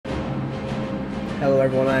Hello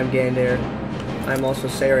everyone, I am Gandair. I'm also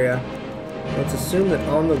Saria. Let's assume that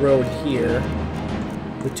on the road here,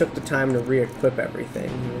 we took the time to re-equip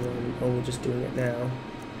everything. I'm only just doing it now.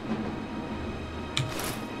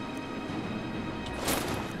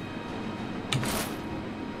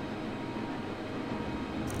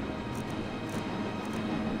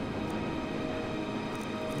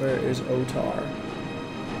 Where is Otar?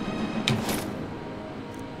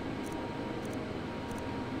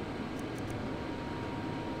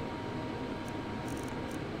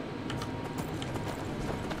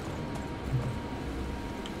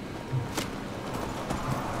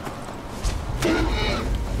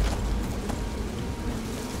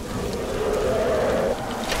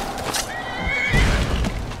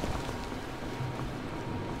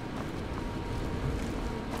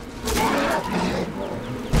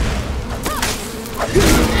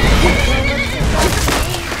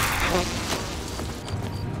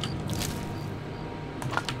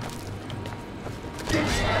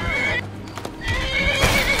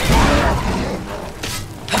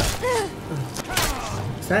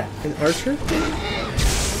 Is that an archer?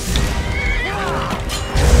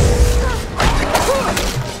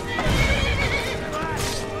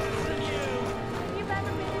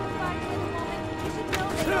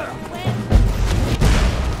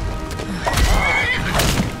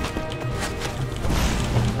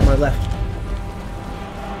 On my left.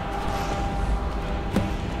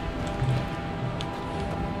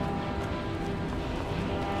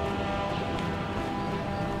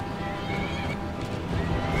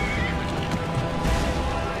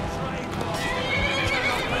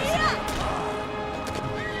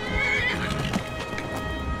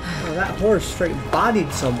 That horse straight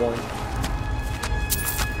bodied someone.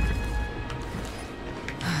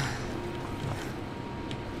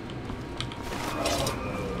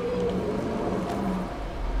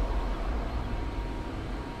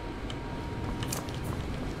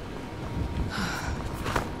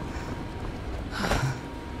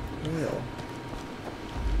 Well.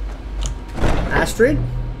 Astrid?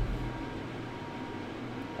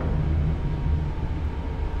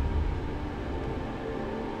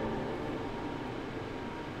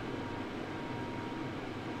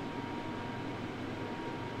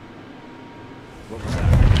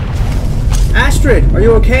 Astrid, are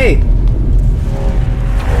you okay?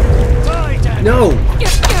 No.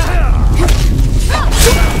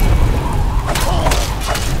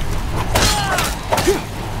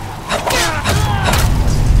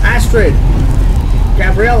 Astrid.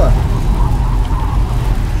 Gabriella.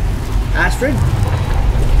 Astrid.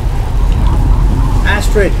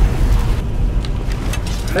 Astrid.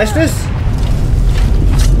 Festus.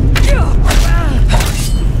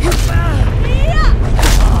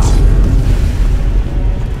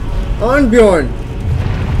 Arnbjorn!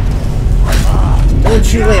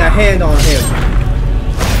 Don't you lay a hand on him.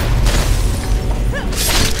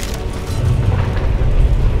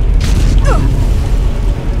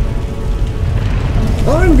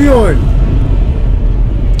 Arnbjorn!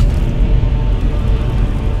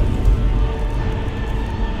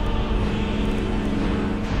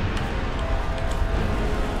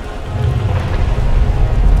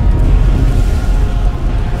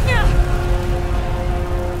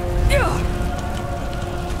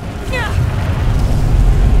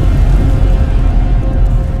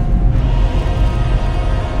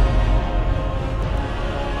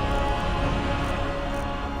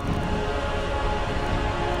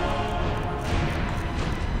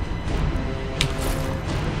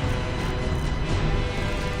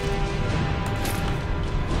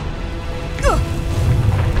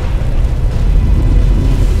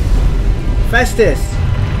 Festus!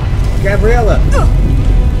 Gabriella!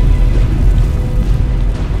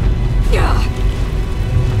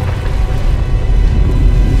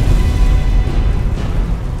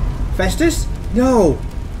 Festus? No!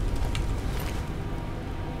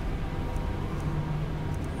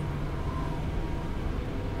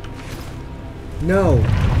 No!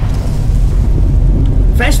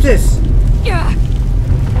 Festus!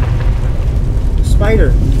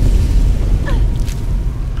 Spider!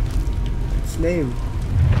 Name.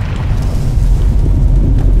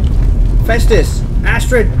 Festus,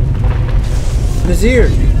 Astrid, Nazir.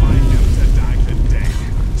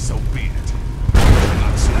 So be it.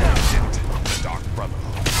 Not so yet, the Dark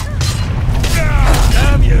Brotherhood.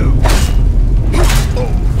 Damn you!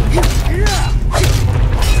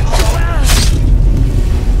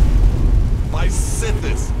 My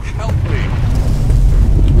Sithis, help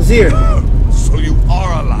me. Nazir. So you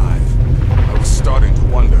are alive. I was starting to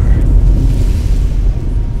wonder.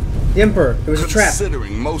 The Emperor. It was a trap.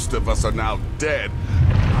 Considering most of us are now dead,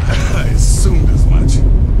 I assumed as much.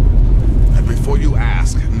 before you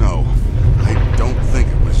ask, no, I don't think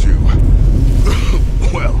it was you.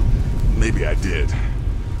 Well, maybe I did.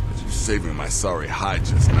 But you saving my sorry hide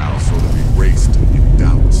just now sort of erased any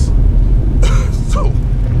doubts. So,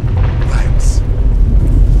 thanks.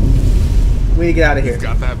 We need to get out of here. You've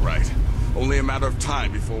got that right. Only a matter of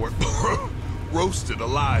time before we're roasted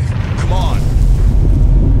alive. Come on.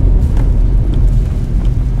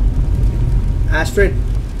 Astrid.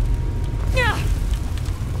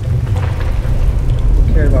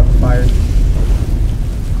 Don't care about the fire.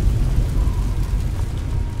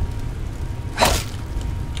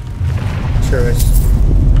 Tourist.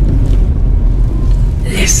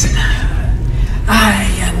 Listener, I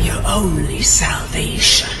am your only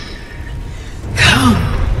salvation. Come,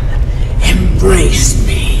 embrace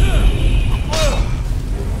me.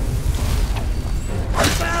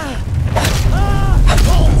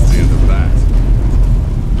 That's the end of that.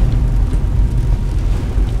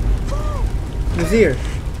 Nazir.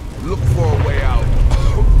 Look for a way out.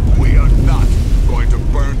 We are not going to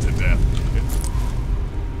burn to death.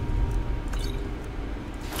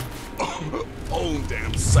 Own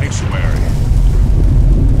damn sanctuary.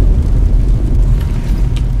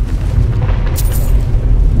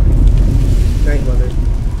 Night Mother.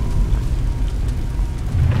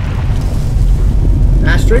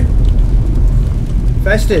 Astrid?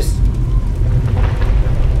 Festus.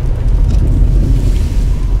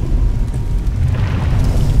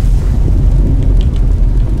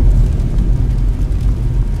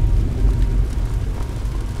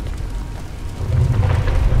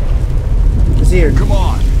 Nazir. Come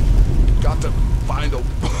on. Got to find a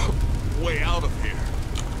way out of here.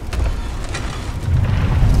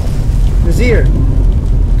 Nazir.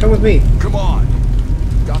 Come with me. Come on.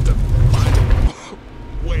 Got to find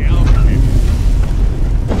a way out of here.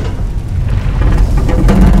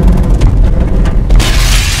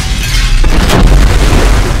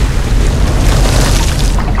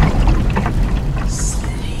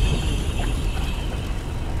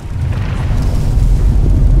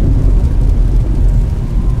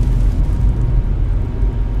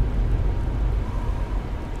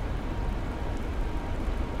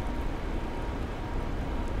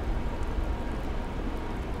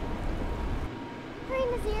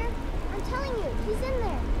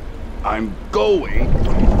 I'm going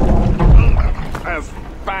as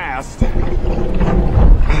fast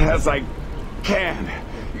as I can,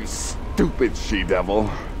 you stupid she-devil.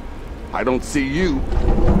 I don't see you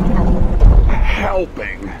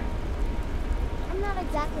helping. I'm not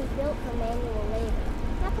exactly built for manual labor.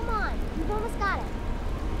 Now come on, you've almost got it.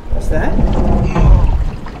 What's that?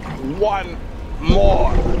 One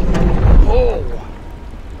more pull.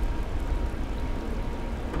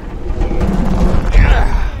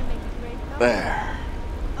 There.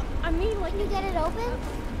 I mean, when you get it open?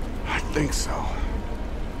 I think so.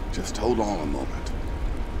 Just hold on a moment.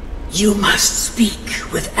 You must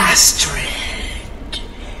speak with Astrid.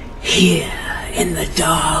 Here in the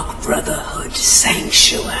Dark Brotherhood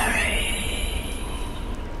Sanctuary.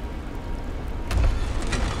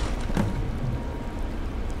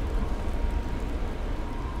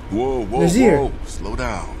 Whoa, whoa, Nazir. whoa. Slow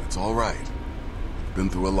down. It's all right. You've been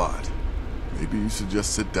through a lot. Maybe you should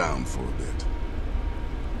just sit down for a bit.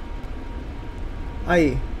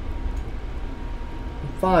 I'm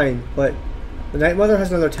fine, but the Night Mother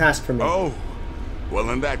has another task for me. Oh,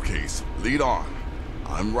 well in that case, lead on.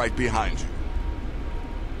 I'm right behind you.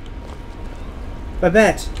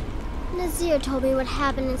 Babette. Nazir told me what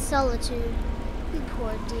happened in Solitude. You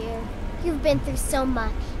poor dear. You've been through so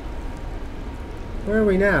much. Where are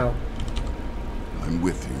we now? I'm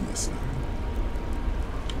with you, listener.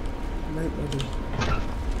 Night Mother.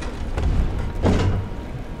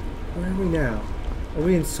 Where are we now? Are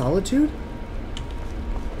we in Solitude?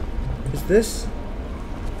 Is this?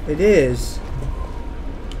 It is.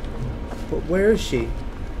 But where is she?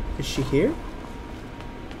 Is she here?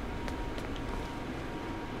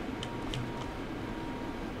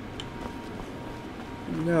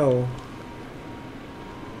 No.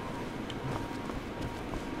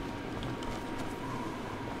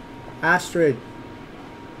 Astrid.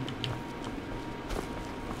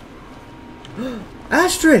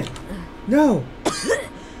 Astrid! No!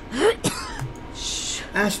 Shh.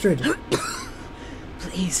 Astrid!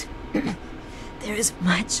 Please. There is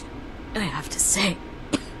much I have to say.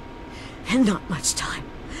 And not much time.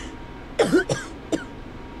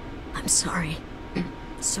 I'm sorry.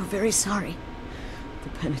 So very sorry. The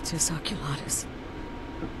Penitus Oculatus.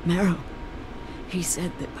 Marrow. He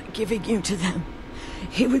said that by giving you to them,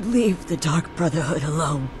 he would leave the Dark Brotherhood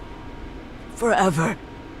alone. Forever.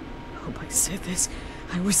 Oh, I said this.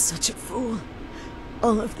 I was such a fool.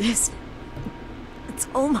 All of this. It's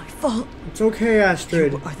all my fault. It's okay,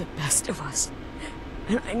 Astrid. You are the best of us.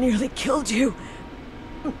 And I nearly killed you.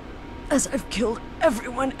 As I've killed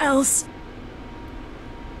everyone else.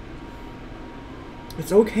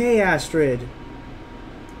 It's okay, Astrid.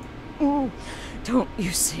 Don't you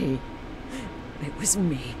see? It was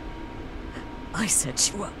me. I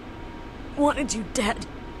set you up. Wanted you dead.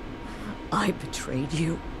 I betrayed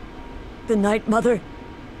you. The Night Mother.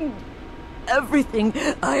 Everything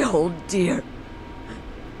I hold dear.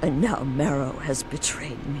 And now Marrow has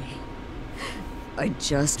betrayed me. I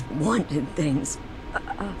just wanted things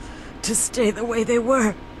to stay the way they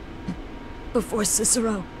were. Before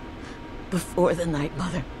Cicero. Before the Night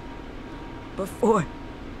Mother. Before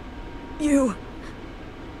you.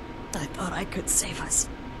 I thought I could save us.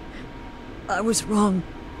 I was wrong.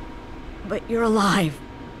 But you're alive.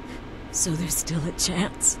 So there's still a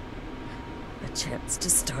chance. A chance to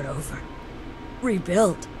start over.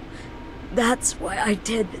 Rebuild. That's why I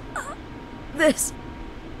did this.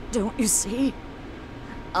 Don't you see?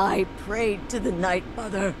 I prayed to the Night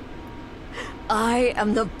Mother. I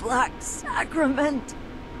am the Black Sacrament.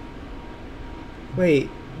 Wait,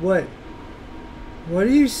 what? What are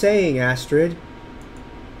you saying, Astrid?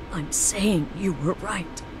 I'm saying you were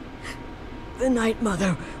right. The Night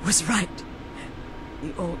Mother was right.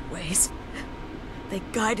 The old ways. They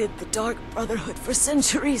guided the Dark Brotherhood for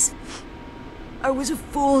centuries. I was a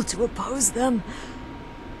fool to oppose them.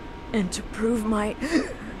 And to prove my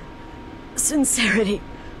sincerity,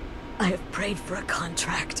 I have prayed for a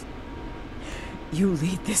contract. You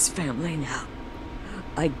lead this family now.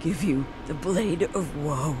 I give you the Blade of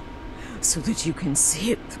Woe, so that you can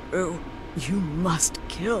see it through. You must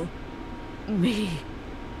kill me.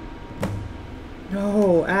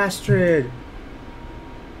 No, Astrid.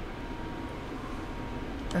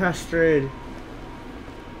 Astrid.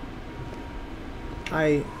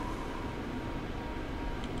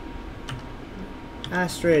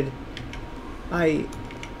 Astrid. I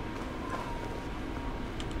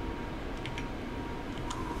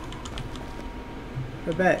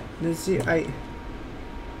bet this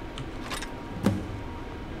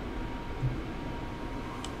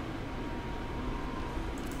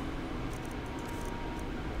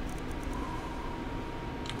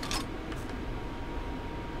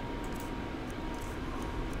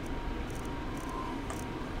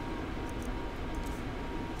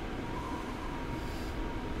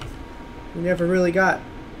You never really got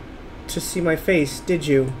to see my face, did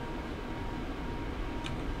you?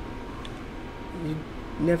 You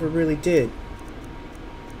never really did.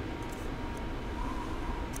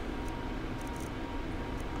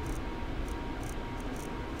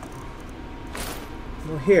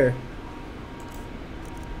 Well, here.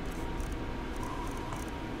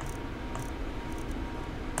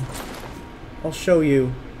 I'll show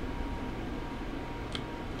you.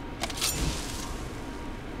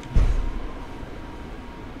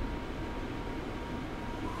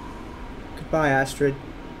 Goodbye, Astrid.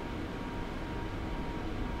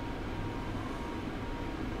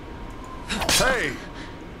 Hey!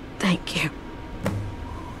 Thank you.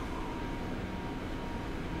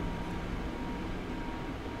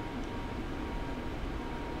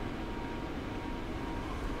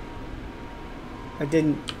 I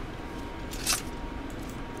didn't.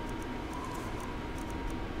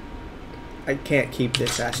 I can't keep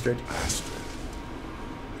this, Astrid. Astrid.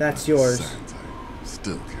 That's yours. Sounds I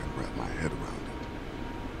still can't wrap my head around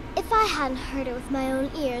it. If I hadn't heard it with my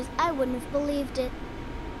own ears, I wouldn't have believed it.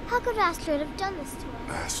 How could Astrid have done this to us?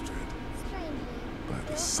 Astrid. Strangely. By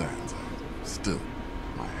the sounds I still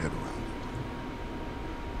my head around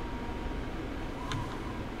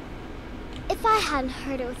it. If I hadn't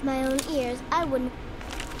heard it with my own ears, I wouldn't have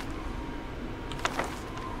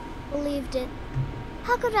believed it.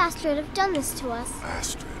 How could Astrid have done this to us?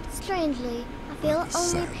 Astrid. Strangely, I feel By the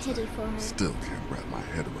only sounds pity I for her. still can't wrap my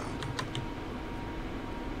head around it.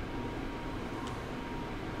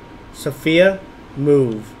 Sophia,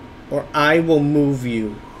 move, or I will move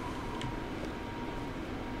you.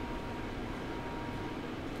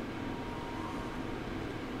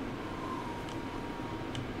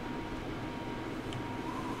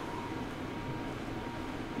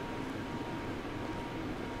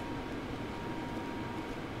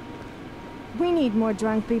 We need more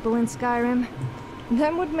drunk people in Skyrim.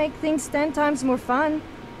 That would make things 10 times more fun.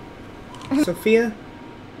 Sophia,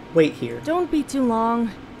 wait here. Don't be too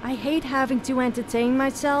long. I hate having to entertain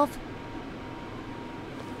myself.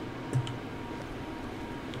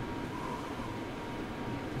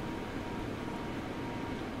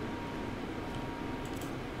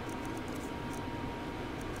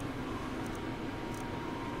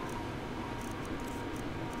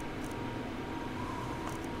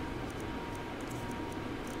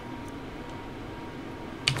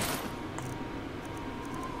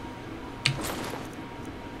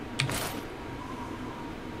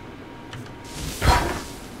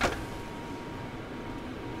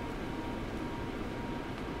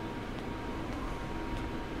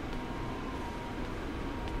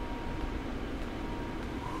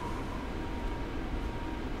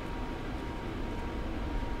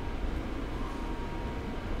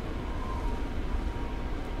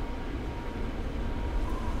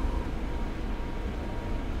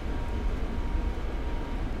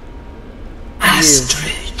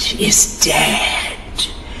 Astrid is dead.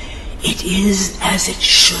 It is as it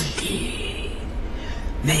should be.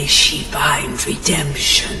 May she find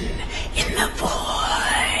redemption in the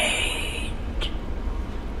void.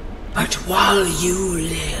 But while you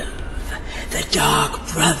live, the Dark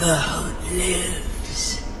Brotherhood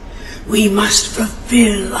lives. We must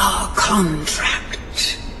fulfill our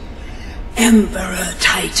contract. Emperor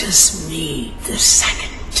Titus Meade II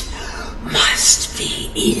must be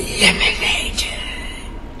eliminated.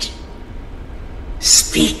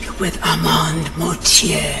 Speak with Armand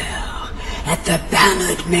Mortier at the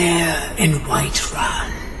Bannered Mare in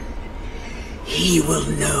Whiterun. He will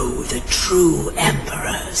know the true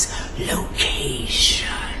Emperor's location.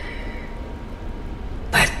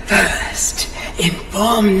 But first,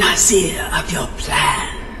 inform Nazir of your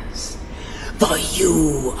plans, for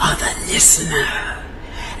you are the listener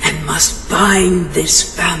and must bind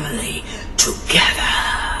this family together.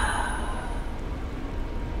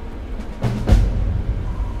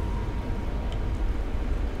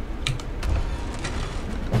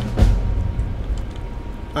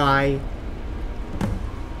 I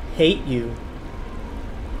hate you.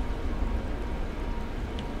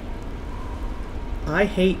 I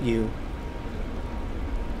hate you.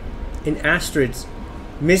 And Astrid's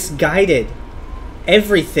misguided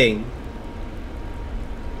everything.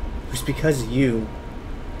 It was because of you.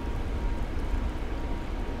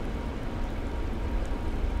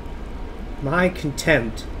 My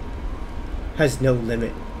contempt has no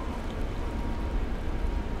limit.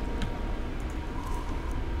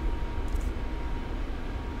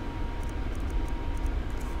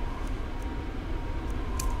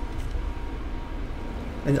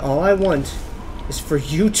 And all I want is for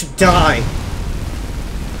you to die.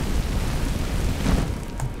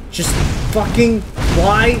 Just fucking,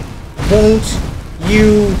 why won't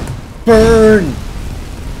you burn?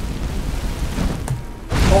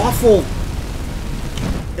 Awful.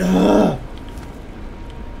 Ugh.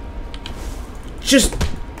 Just.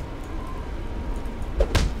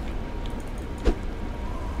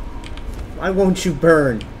 Why won't you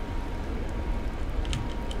burn?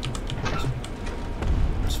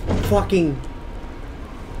 Just fucking.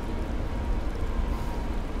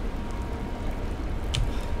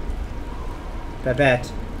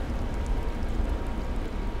 Babette.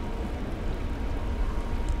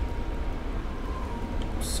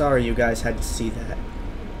 Sorry you guys had to see that.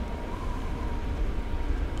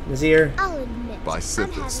 Nazir? I'll admit. By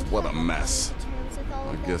Sithis, what a mess.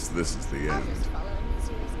 I guess this is the I'll end. just follow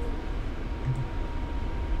Nazir's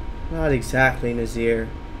lead. Not exactly, Nazir.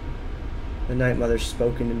 The Night Mother's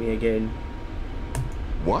spoken to me again.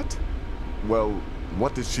 What? Well,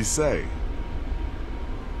 what did she say?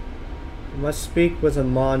 I must speak with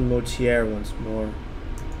Armand Mortier once more.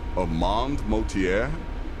 Armand Mortier?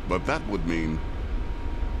 But that would mean...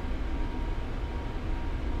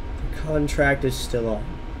 The contract is still on.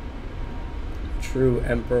 The true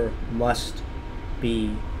Emperor must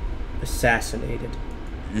be assassinated.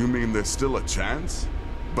 You mean there's still a chance?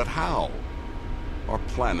 But how? Our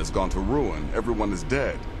plan has gone to ruin. Everyone is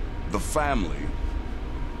dead. The family.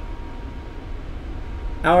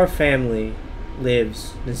 Our family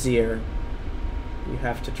lives, Nazir. You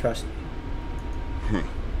have to trust me.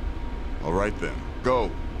 All right then.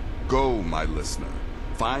 Go. Go, my listener.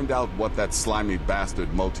 Find out what that slimy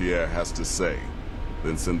bastard Mortier has to say.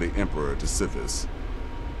 Then send the Emperor to Sithis.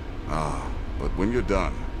 Ah, but when you're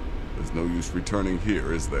done, there's no use returning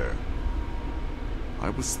here, is there? I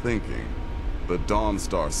was thinking, the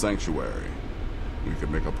Dawnstar Sanctuary. We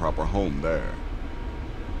could make a proper home there.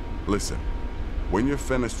 Listen, when you're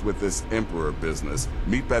finished with this Emperor business,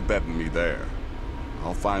 meet Babette and me there.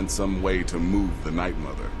 I'll find some way to move the Night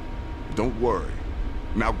Mother. Don't worry.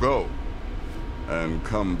 Now go. And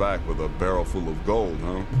come back with a barrel full of gold,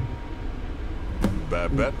 huh?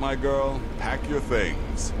 Babette, my girl, pack your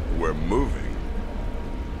things. We're moving.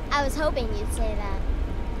 I was hoping you'd say that.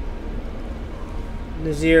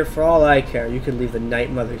 Nazir, for all I care, you could leave the Night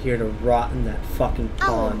Mother here to rot in that fucking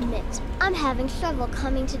I'll pond. admit, I'm having trouble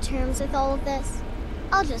coming to terms with all of this.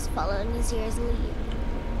 I'll just follow Nazir's lead.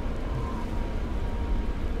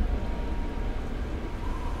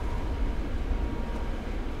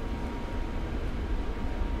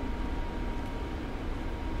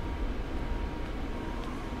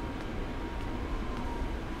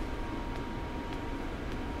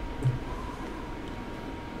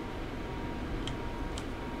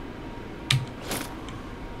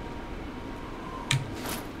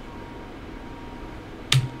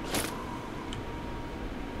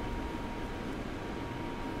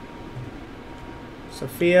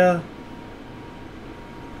 Sophia.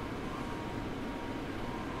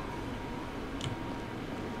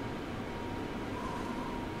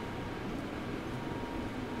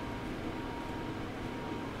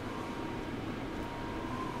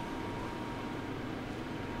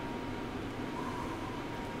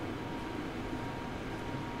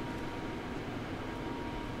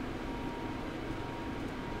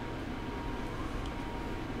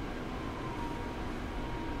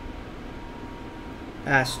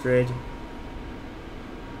 Astrid.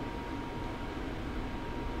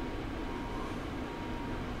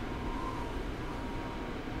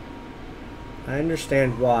 I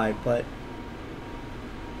understand why, but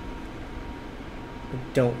I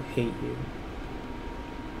don't hate you.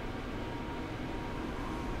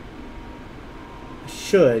 I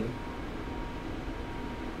should,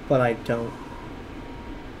 but I don't.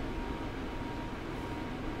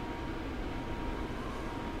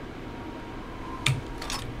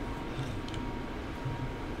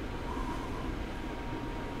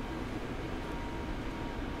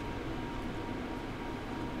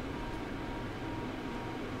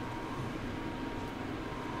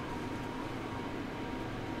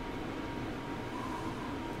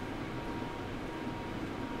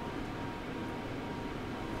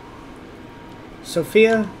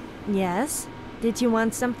 Sophia? Yes? Did you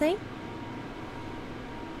want something?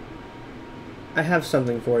 I have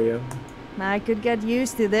something for you. I could get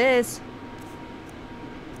used to this.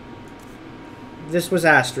 This was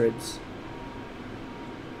Astrid's.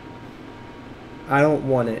 I don't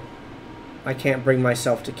want it. I can't bring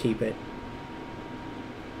myself to keep it.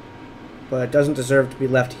 But it doesn't deserve to be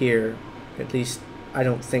left here. At least, I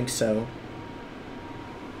don't think so.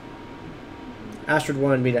 Astrid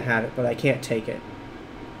wanted me to have it, but I can't take it.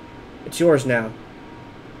 It's yours now.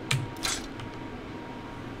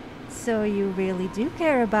 So you really do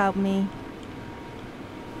care about me.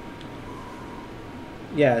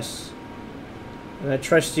 Yes. And I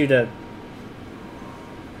trust you to...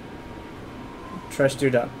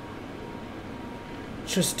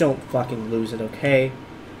 Just don't fucking lose it, okay?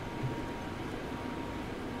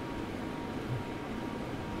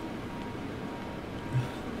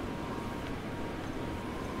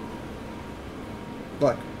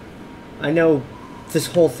 Look, I know this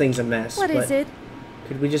whole thing's a mess, What is it?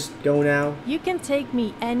 Could we just go now? You can take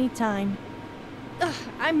me anytime.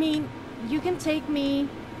 I mean, you can take me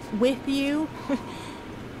with you.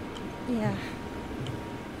 Yeah.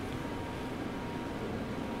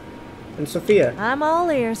 And Sophia? I'm all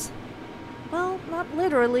ears. Well, not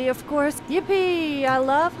literally, of course. Yippee! I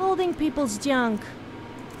love holding people's junk.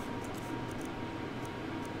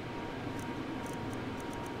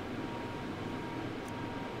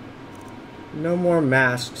 No more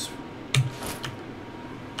masks.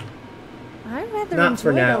 I rather Not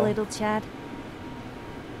for enjoyed now. a little chat.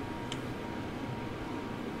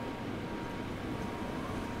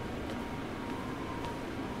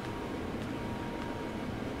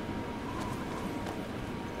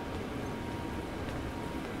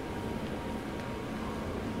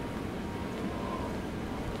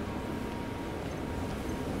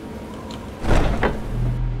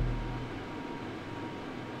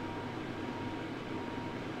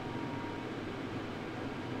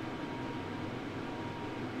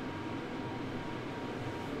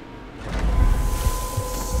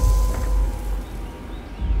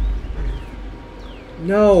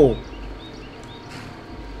 No!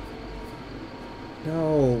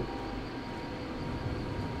 No.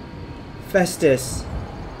 Festus.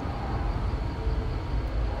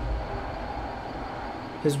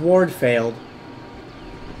 His ward failed.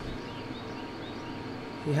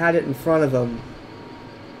 He had it in front of him.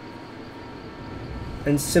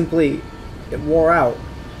 And simply, it wore out.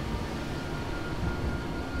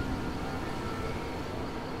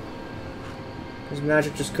 His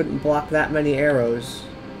magic just couldn't block that many arrows.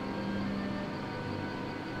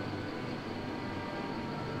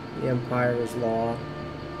 The Empire is law.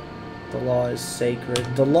 The law is sacred.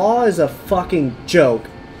 The law is a fucking joke.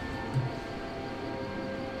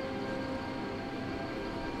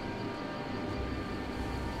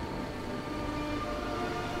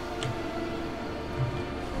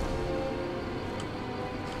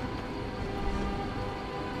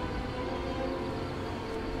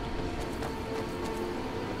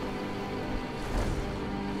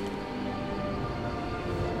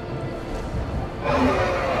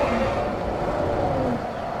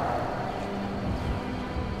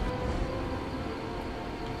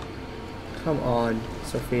 Come on,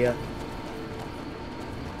 Sophia.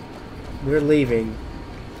 We're leaving.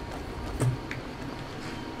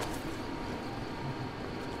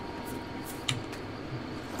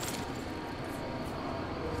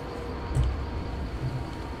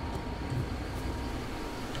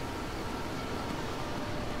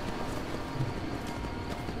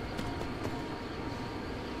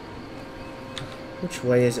 Which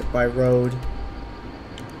way is it by road?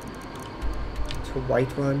 To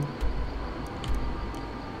Whiterun?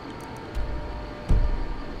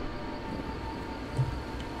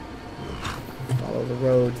 Follow the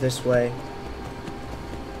road this way.